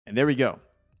And there we go.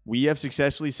 We have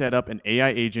successfully set up an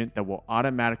AI agent that will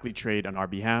automatically trade on our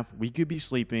behalf. We could be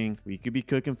sleeping, we could be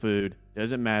cooking food,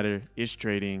 doesn't matter, it's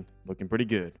trading, looking pretty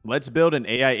good. Let's build an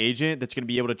AI agent that's going to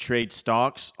be able to trade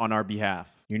stocks on our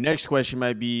behalf. Your next question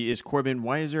might be, is Corbin,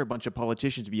 why is there a bunch of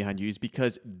politicians behind you? It's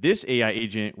because this AI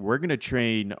agent, we're going to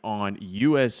train on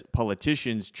US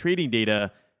politicians' trading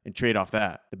data and trade off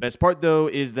that. The best part though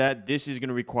is that this is going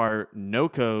to require no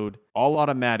code, all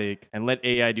automatic, and let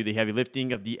AI do the heavy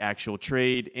lifting of the actual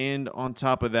trade. And on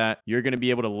top of that, you're going to be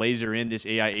able to laser in this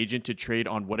AI agent to trade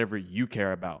on whatever you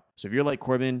care about. So if you're like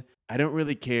Corbin, I don't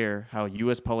really care how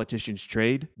US politicians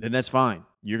trade, then that's fine.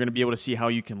 You're going to be able to see how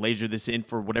you can laser this in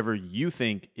for whatever you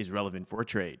think is relevant for a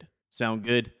trade. Sound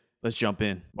good? Let's jump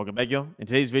in. Welcome back, yo. In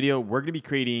today's video, we're going to be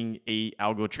creating a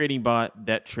algo trading bot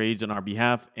that trades on our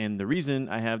behalf. And the reason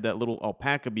I have that little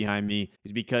alpaca behind me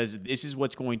is because this is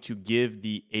what's going to give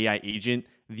the AI agent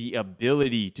the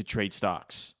ability to trade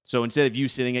stocks. So instead of you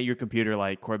sitting at your computer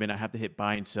like, Corbin, I have to hit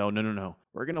buy and sell. No.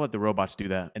 We're going to let the robots do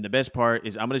that. And the best part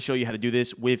is I'm going to show you how to do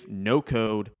this with no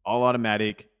code, all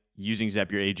automatic, using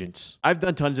Zapier agents. I've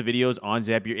done tons of videos on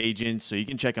Zapier agents, so you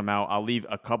can check them out. I'll leave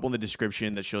a couple in the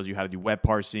description that shows you how to do web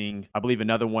parsing. I believe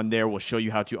another one there will show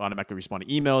you how to automatically respond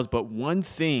to emails. But one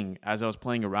thing, as I was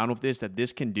playing around with this, that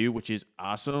this can do, which is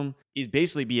awesome, is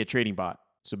basically be a trading bot.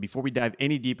 So before we dive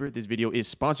any deeper, this video is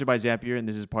sponsored by Zapier, and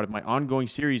this is part of my ongoing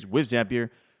series with Zapier,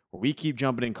 where we keep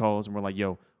jumping in calls, and we're like,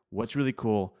 yo, what's really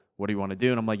cool? What do you want to do?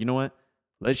 And I'm like, you know what?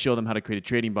 Let's show them how to create a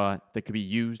trading bot that could be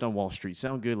used on Wall Street.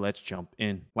 Sound good? Let's jump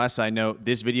in. Last side note,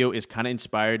 this video is kind of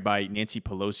inspired by Nancy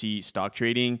Pelosi stock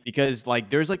trading because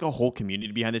there's a whole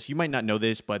community behind this. You might not know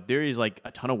this, but there is a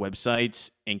ton of websites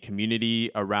and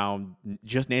community around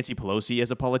just Nancy Pelosi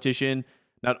as a politician.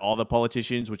 Not all the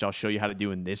politicians, which I'll show you how to do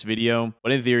in this video.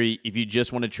 But in theory, if you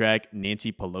just want to track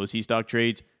Nancy Pelosi stock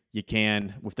trades, you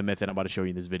can with the method I'm about to show you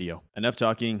in this video. Enough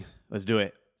talking. Let's do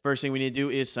it. First thing we need to do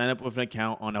is sign up with an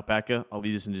account on Alpaca. I'll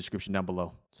leave this in the description down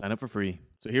below. Sign up for free.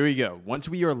 So here we go. Once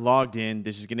we are logged in,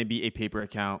 this is going to be a paper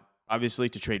account. Obviously,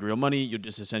 to trade real money, you'll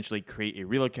just essentially create a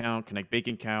real account, connect bank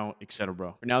account, etc.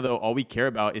 bro. For now, though, all we care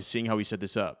about is seeing how we set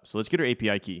this up. So let's get our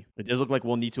API key. It does look like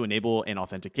we'll need to enable an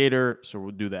authenticator, so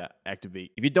we'll do that.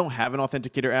 Activate. If you don't have an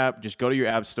authenticator app, just go to your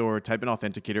app store, type in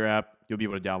authenticator app. You'll be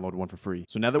able to download one for free.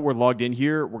 So now that we're logged in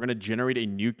here, we're going to generate a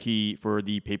new key for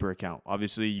the paper account.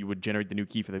 Obviously, you would generate the new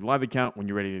key for the live account when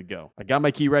you're ready to go. I got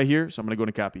my key right here, so I'm going to go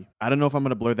to copy. I don't know if I'm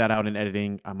going to blur that out in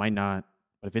editing. I might not.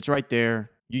 But if it's right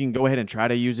there, you can go ahead and try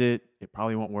to use it. It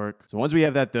probably won't work. So once we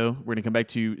have that though, we're gonna come back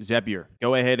to Zapier.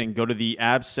 Go ahead and go to the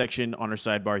apps section on our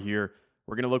sidebar here.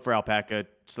 We're gonna look for Alpaca.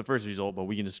 It's the first result, but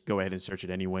we can just go ahead and search it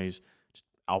anyways. Just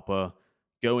Alpa.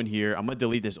 Go in here. I'm gonna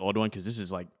delete this old one because this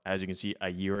is as you can see, a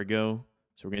year ago.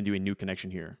 So we're gonna do a new connection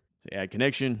here. So add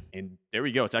connection, and there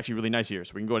we go. It's actually really nice here.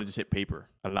 So we can go ahead and just hit paper.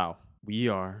 Allow. We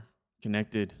are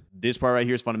connected. This part right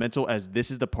here is fundamental, as this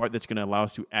is the part that's gonna allow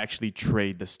us to actually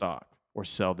trade the stock or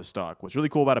sell the stock. What's really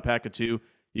cool about Alpaca too,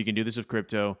 you can do this with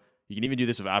crypto. You can even do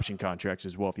this with option contracts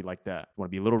as well if you like that. You want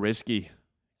to be a little risky.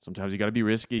 Sometimes you got to be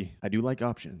risky. I do like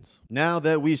options. Now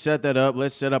that we set that up,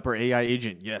 let's set up our AI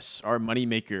agent. Yes, our money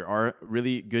maker, our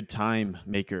really good time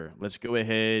maker. Let's go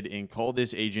ahead and call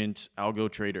this agent Algo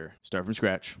Trader. Start from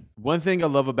scratch. One thing I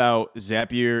love about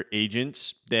Zapier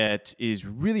agents that is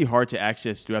really hard to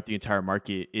access throughout the entire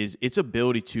market is its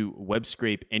ability to web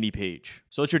scrape any page.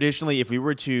 So traditionally, if we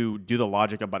were to do the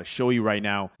logic I'm about to show you right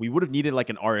now, we would have needed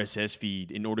an RSS feed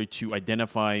in order to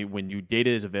identify when new data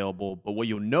is available. But what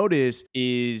you'll notice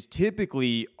is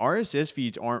typically RSS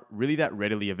feeds aren't really that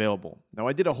readily available. Now,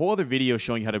 I did a whole other video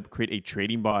showing how to create a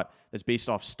trading bot that's based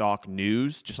off stock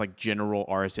news, just like general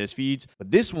RSS feeds. But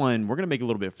this one, we're going to make it a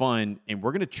little bit fun, and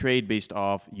we're going to trade based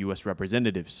off US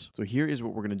representatives. So here is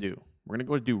what we're going to do. We're going to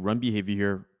go do run behavior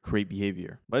here, create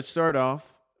behavior. Let's start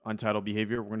off on title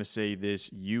behavior. We're going to say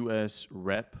this US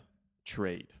rep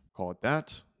trade. Call it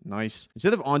that. Nice.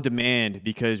 Instead of on demand,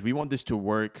 because we want this to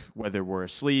work whether we're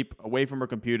asleep, away from our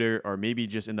computer, or maybe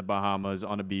just in the Bahamas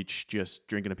on a beach, just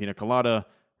drinking a pina colada,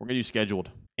 we're going to do scheduled.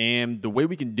 And the way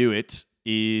we can do it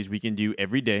is we can do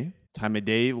every day. Time of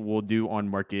day we'll do on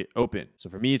market open. So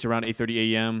for me, it's around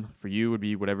 8:30 a.m. For you, would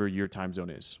be whatever your time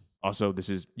zone is. Also, this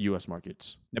is US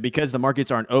markets. Now, because the markets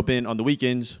aren't open on the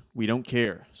weekends, we don't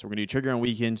care. So we're going to do trigger on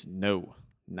weekends. No.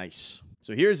 Nice.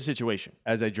 So here's the situation.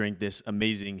 As I drink this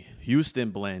amazing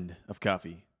Houston blend of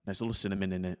coffee, nice little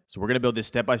cinnamon in it. So we're going to build this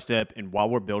step by step. And while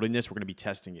we're building this, we're going to be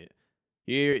testing it.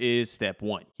 Here is step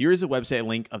one. Here is a website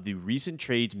link of the recent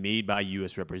trades made by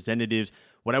US representatives.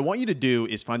 What I want you to do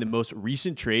is find the most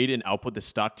recent trade and output the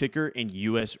stock ticker and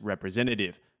US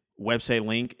representative. website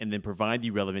link and then provide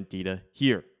the relevant data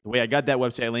here. The way I got that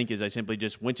website link is I simply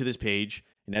just went to this page.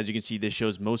 And as you can see, this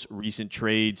shows most recent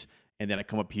trades. And then I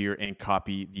come up here and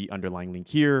copy the underlying link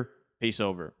here, paste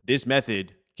over. This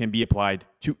method can be applied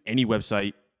to any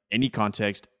website, any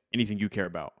context, anything you care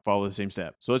about. Follow the same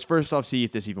step. So let's first off see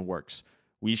if this even works.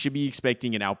 We should be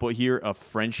expecting an output here of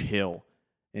French Hill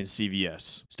in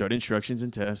CVS. Start instructions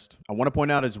and test. I want to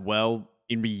point out as well,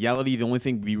 in reality, the only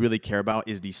thing we really care about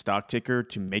is the stock ticker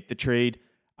to make the trade.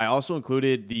 I also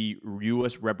included the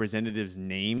US representative's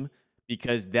name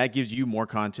because that gives you more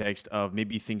context of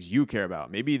maybe things you care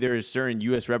about. Maybe there's certain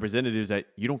US representatives that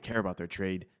you don't care about their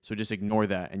trade. So just ignore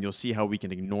that and you'll see how we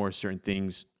can ignore certain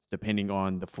things depending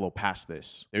on the flow past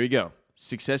this. There you go.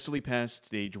 Successfully passed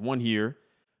stage 1 here,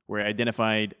 where I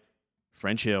identified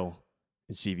French Hill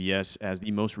and CVS as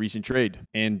the most recent trade.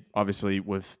 And obviously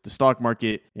with the stock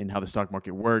market and how the stock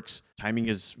market works, timing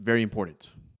is very important.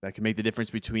 That can make the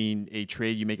difference between a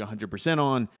trade you make 100%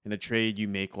 on and a trade you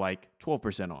make like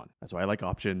 12% on. That's why I like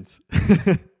options.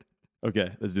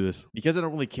 Okay, let's do this. Because I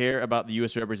don't really care about the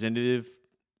US representative,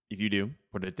 if you do,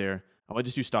 put it there. I might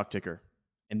just do stock ticker.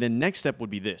 And then next step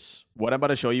would be this. What I'm about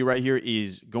to show you right here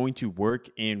is going to work.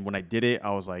 And when I did it,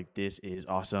 I was like, this is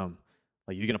awesome.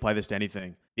 Like you can apply this to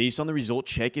anything. Based on the result,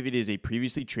 check if it is a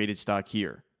previously traded stock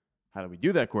here. How do we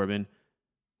do that, Corbin?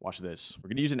 Watch this. We're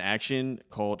going to use an action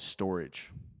called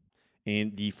storage.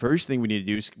 And the first thing we need to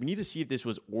do is we need to see if this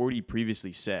was already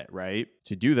previously set, right?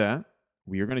 To do that,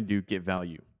 we are going to do get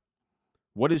value.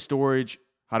 What is storage?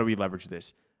 How do we leverage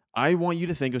this? I want you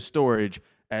to think of storage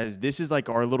as this is like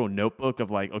our little notebook of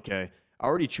like, okay, I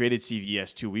already traded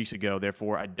CVS 2 weeks ago.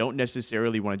 Therefore, I don't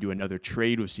necessarily want to do another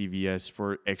trade with CVS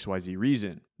for XYZ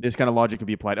reason. This kind of logic can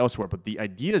be applied elsewhere, but the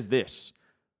idea is this.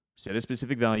 Set a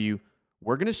specific value.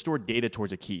 We're going to store data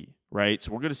towards a key, right?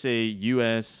 So we're going to say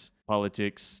US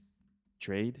politics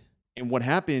trade. And what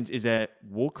happens is that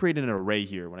we'll create an array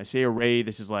here. When I say array,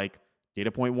 this is like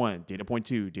data point 1, data point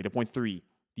 2, data point 3.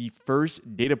 The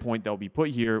first data point that will be put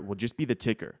here will just be the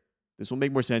ticker. This will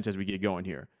make more sense as we get going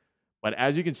here. But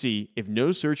as you can see, if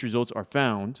no search results are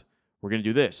found, we're going to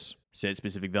do this. Set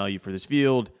specific value for this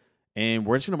field, and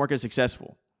we're just going to mark it as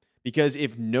successful. Because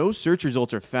if no search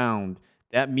results are found,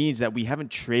 that means that we haven't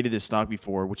traded this stock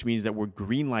before, which means that we're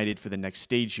green lighted for the next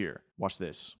stage here. Watch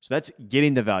this. So that's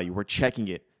getting the value. We're checking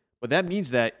it. But that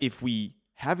means that if we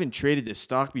haven't traded this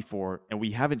stock before and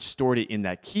we haven't stored it in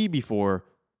that key before,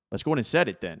 let's go ahead and set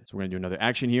it then. So we're going to do another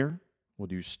action here. We'll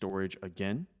do storage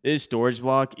again. This storage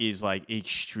block is like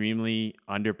extremely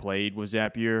underplayed with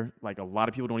Zapier. Like a lot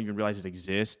of people don't even realize it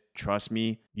exists. Trust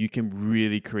me, you can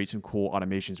really create some cool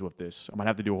automations with this. I might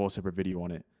have to do a whole separate video on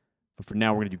it. But for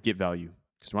now, we're going to do get value.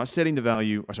 Because we're not setting the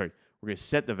value. Or sorry, we're going to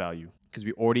set the value because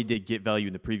we already did get value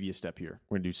in the previous step here.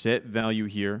 We're going to do set value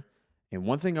here. And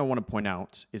one thing I want to point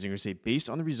out is I'm going to say based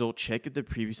on the result, check if the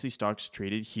previously stocks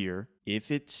traded here. If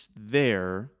it's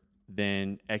there,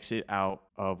 then exit out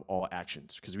of all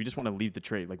actions because we just want to leave the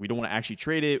trade. Like we don't want to actually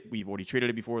trade it. We've already traded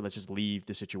it before. Let's just leave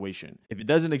the situation. If it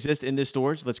doesn't exist in this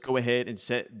storage, let's go ahead and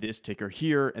set this ticker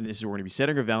here. And this is where we're going to be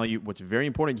setting our value. What's very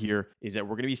important here is that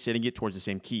we're going to be setting it towards the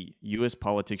same key, US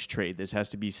politics trade. This has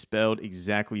to be spelled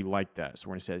exactly like that. So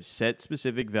we're going to say set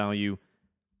specific value,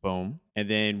 boom. And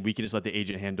then we can just let the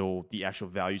agent handle the actual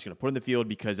value it's going to put in the field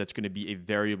because that's going to be a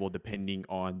variable depending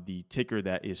on the ticker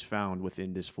that is found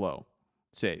within this flow.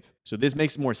 Save. So this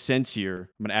makes more sense here.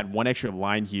 I'm going to add one extra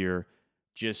line here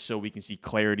just so we can see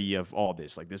clarity of all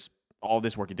this, like this, all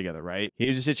this working together, right?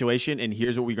 Here's the situation and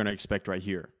here's what we're going to expect right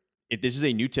here. If this is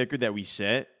a new ticker that we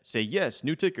set, say yes,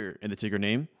 new ticker in the ticker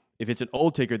name. If it's an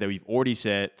old ticker that we've already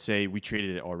set, say we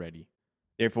traded it already.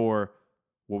 Therefore,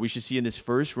 what we should see in this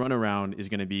first run around is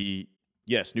going to be,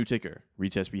 yes, new ticker,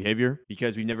 retest behavior,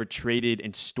 because we never traded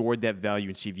and stored that value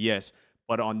in CVS.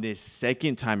 But on this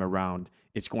second time around,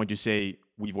 it's going to say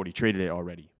we've already traded it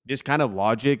already. This kind of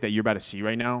logic that you're about to see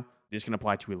right now, this can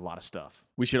apply to a lot of stuff.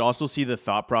 We should also see the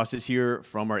thought process here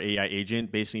from our AI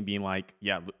agent, basically being like,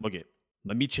 yeah, look it.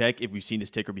 Let me check if we've seen this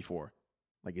ticker before.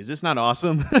 Like, is this not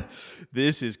awesome?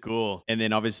 This is cool. And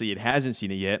then obviously it hasn't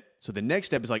seen it yet. So the next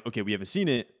step is like, okay, we haven't seen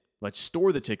it. Let's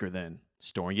store the ticker then.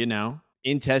 Storing it now.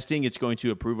 In testing, it's going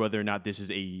to approve whether or not this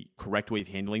is a correct way of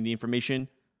handling the information,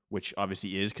 which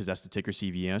obviously is because that's the ticker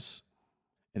CVS.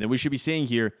 And then we should be saying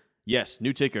here, yes,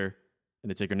 new ticker and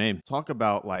the ticker name. Talk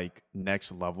about like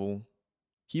next level.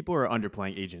 People are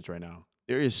underplaying agents right now.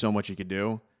 There is so much you could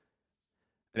do.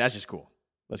 And that's just cool.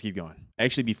 Let's keep going.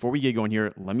 Actually, before we get going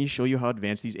here, let me show you how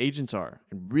advanced these agents are.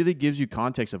 It really gives you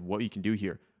context of what you can do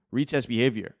here. Retest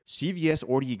behavior. CVS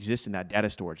already exists in that data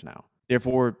storage now.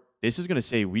 Therefore, this is going to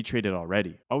say we traded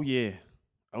already. Oh yeah,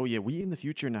 we in the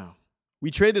future now. We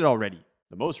traded already.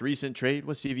 The most recent trade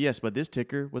was CVS, but this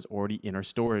ticker was already in our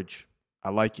storage.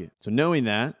 I like it. So knowing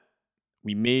that,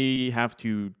 we may have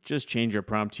to just change our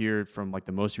prompt here from like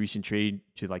the most recent trade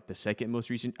to like the second most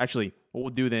recent. Actually, what we'll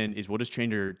do then is we'll just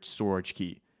change our storage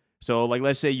key. So like,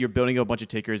 let's say you're building a bunch of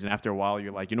tickers and after a while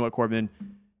you're like, you know what, Corbin,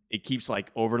 it keeps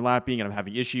like overlapping and I'm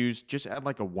having issues. Just add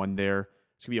like a 1 there.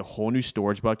 It's gonna be a whole new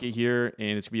storage bucket here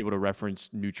and it's gonna be able to reference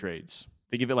new trades.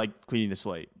 Think of it like cleaning the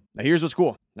slate. Now here's what's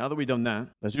cool. Now that we've done that,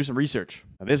 let's do some research.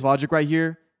 Now this logic right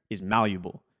here is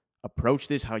malleable. Approach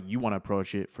this how you want to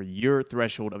approach it for your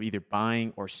threshold of either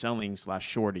buying or selling /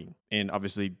 shorting. And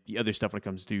obviously the other stuff when it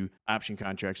comes to option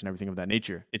contracts and everything of that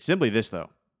nature. It's simply this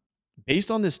though. Based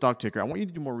on this stock ticker, I want you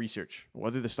to do more research,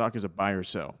 whether the stock is a buy or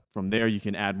sell. From there, you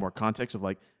can add more context of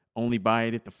like, only buy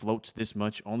it if the float's this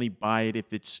much, only buy it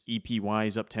if its EPY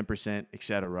is up 10%,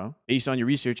 etc. Based on your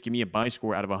research, give me a buy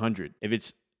score out of 100. If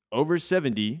it's over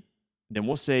 70, then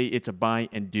we'll say it's a buy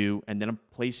and do, and then I'm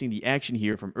placing the action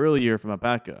here from earlier from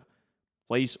Alpaca.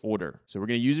 Place order. So we're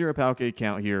going to use your Alpaca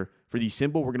account here. For the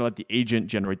symbol, we're going to let the agent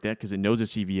generate that because it knows a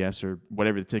CVS or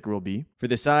whatever the ticker will be. For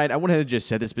the side, I went ahead and just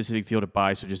set the specific field to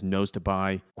buy, so it just knows to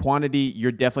buy. Quantity,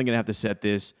 you're definitely going to have to set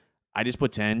this. I just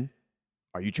put 10.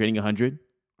 Are you trading 100?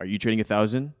 Are you trading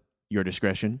 1,000? Your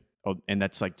discretion. Oh, and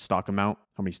that's like stock amount,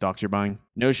 how many stocks you're buying.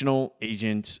 Notional,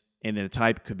 agent, and then the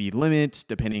type could be limit,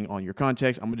 depending on your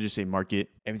context. I'm going to just say market.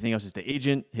 Everything else is the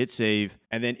agent. Hit save.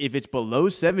 And then if it's below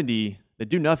 70, then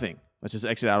do nothing. Let's just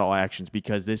exit out all actions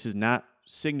because this is not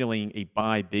signaling a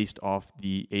buy based off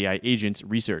the AI agent's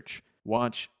research.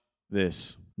 Watch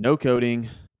this. No coding,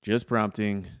 just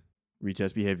prompting,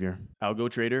 retest behavior. Algo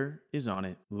Trader is on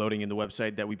it. Loading in the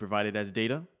website that we provided as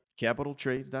data.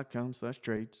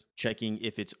 capitaltrades.com/trades. Checking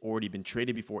if it's already been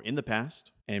traded before in the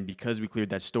past. And because we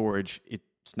cleared that storage,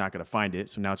 it's not going to find it.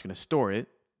 So now it's going to store it.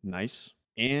 Nice.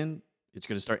 And it's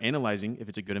going to start analyzing if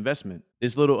it's a good investment.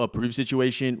 This little approve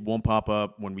situation won't pop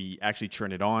up when we actually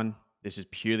turn it on. This is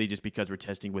purely just because we're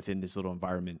testing within this little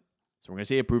environment. So we're going to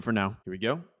say approve for now. Here we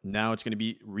go. Now it's going to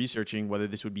be researching whether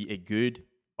this would be a good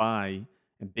buy.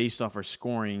 And based off our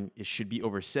scoring, it should be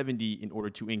over 70 in order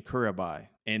to incur a buy.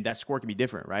 And that score can be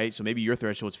different, right? So maybe your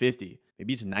threshold is 50.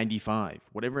 Maybe it's 95.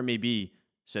 Whatever it may be,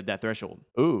 set that threshold.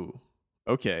 Ooh,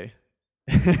 okay.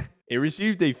 It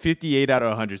received a 58 out of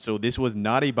 100, so this was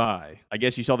not a buy. I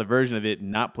guess you saw the version of it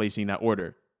not placing that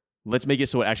order. Let's make it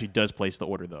so it actually does place the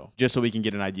order, though, just so we can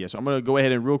get an idea. So I'm going to go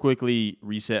ahead and real quickly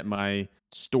reset my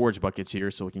storage buckets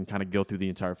here so we can kind of go through the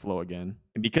entire flow again.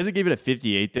 And because it gave it a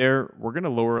 58 there, we're going to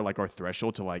lower like our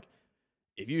threshold to like,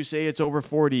 if you say it's over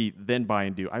 40, then buy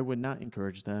and do. I would not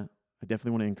encourage that. I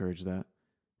definitely want to encourage that.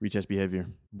 Retest behavior.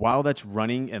 While that's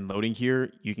running and loading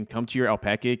here, you can come to your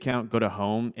Alpaca account, go to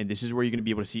home, and this is where you're going to be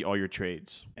able to see all your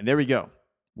trades. And there we go.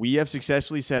 We have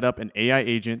successfully set up an AI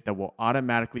agent that will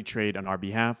automatically trade on our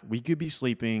behalf. We could be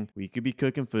sleeping, we could be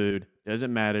cooking food,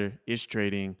 doesn't matter, it's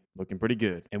trading, looking pretty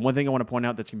good. And one thing I want to point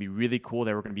out that's going to be really cool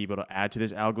that we're going to be able to add to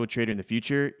this algo trader in the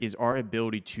future is our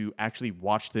ability to actually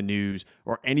watch the news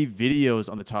or any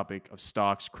videos on the topic of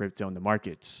stocks, crypto, and the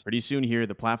markets. Pretty soon here,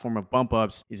 the platform of Bump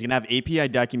Ups is going to have API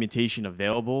documentation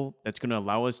available that's going to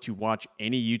allow us to watch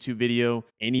any YouTube video,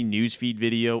 any newsfeed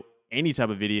video, any type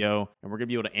of video, and we're going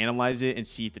to be able to analyze it and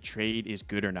see if the trade is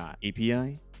good or not.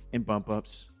 API and bump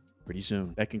ups pretty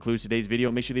soon. That concludes today's video.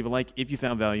 Make sure to leave a like if you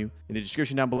found value. In the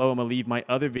description down below, I'm going to leave my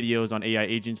other videos on AI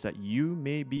agents that you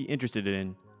may be interested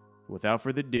in. Without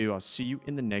further ado, I'll see you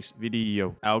in the next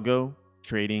video. Algo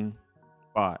Trading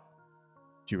Bot.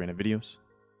 2 random videos.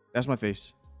 That's my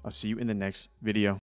face. I'll see you in the next video.